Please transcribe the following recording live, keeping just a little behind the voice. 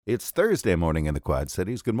It's Thursday morning in the Quad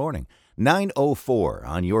Cities. Good morning. 9:04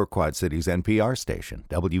 on your Quad Cities NPR station,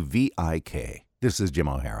 WVIK. This is Jim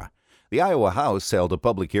O'Hara. The Iowa House held a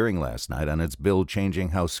public hearing last night on its bill changing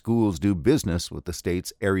how schools do business with the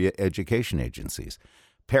state's area education agencies.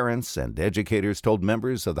 Parents and educators told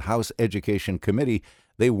members of the House Education Committee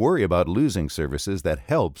they worry about losing services that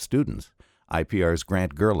help students. IPR's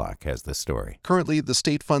Grant Gerlach has the story. Currently, the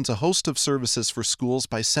state funds a host of services for schools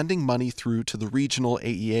by sending money through to the regional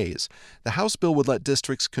AEAs. The House bill would let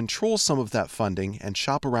districts control some of that funding and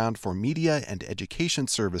shop around for media and education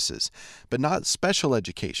services, but not special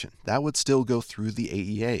education. That would still go through the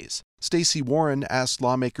AEAs. Stacey Warren asked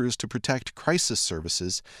lawmakers to protect crisis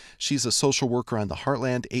services. She's a social worker on the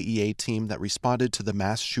Heartland AEA team that responded to the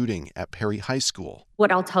mass shooting at Perry High School.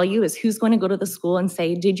 What I'll tell you is who's going to go to the school and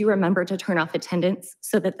say, did you remember to turn off attendance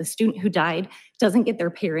so that the student who died doesn't get their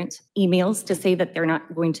parent emails to say that they're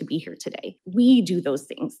not going to be here today? We do those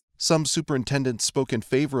things. Some superintendents spoke in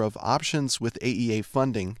favor of options with AEA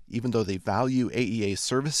funding. Even though they value AEA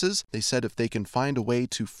services, they said if they can find a way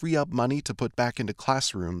to free up money to put back into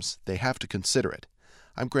classrooms, they have to consider it.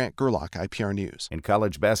 I'm Grant Gerlach, IPR News. In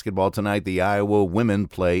college basketball tonight, the Iowa women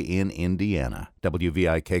play in Indiana.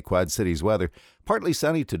 WVIK Quad Cities weather. Partly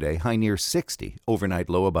sunny today, high near 60. Overnight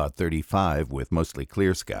low about 35 with mostly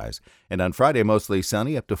clear skies. And on Friday, mostly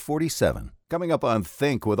sunny up to 47. Coming up on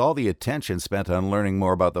Think, with all the attention spent on learning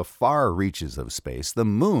more about the far reaches of space, the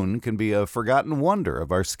moon can be a forgotten wonder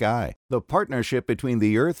of our sky. The partnership between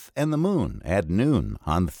the Earth and the moon at noon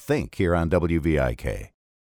on Think here on WVIK.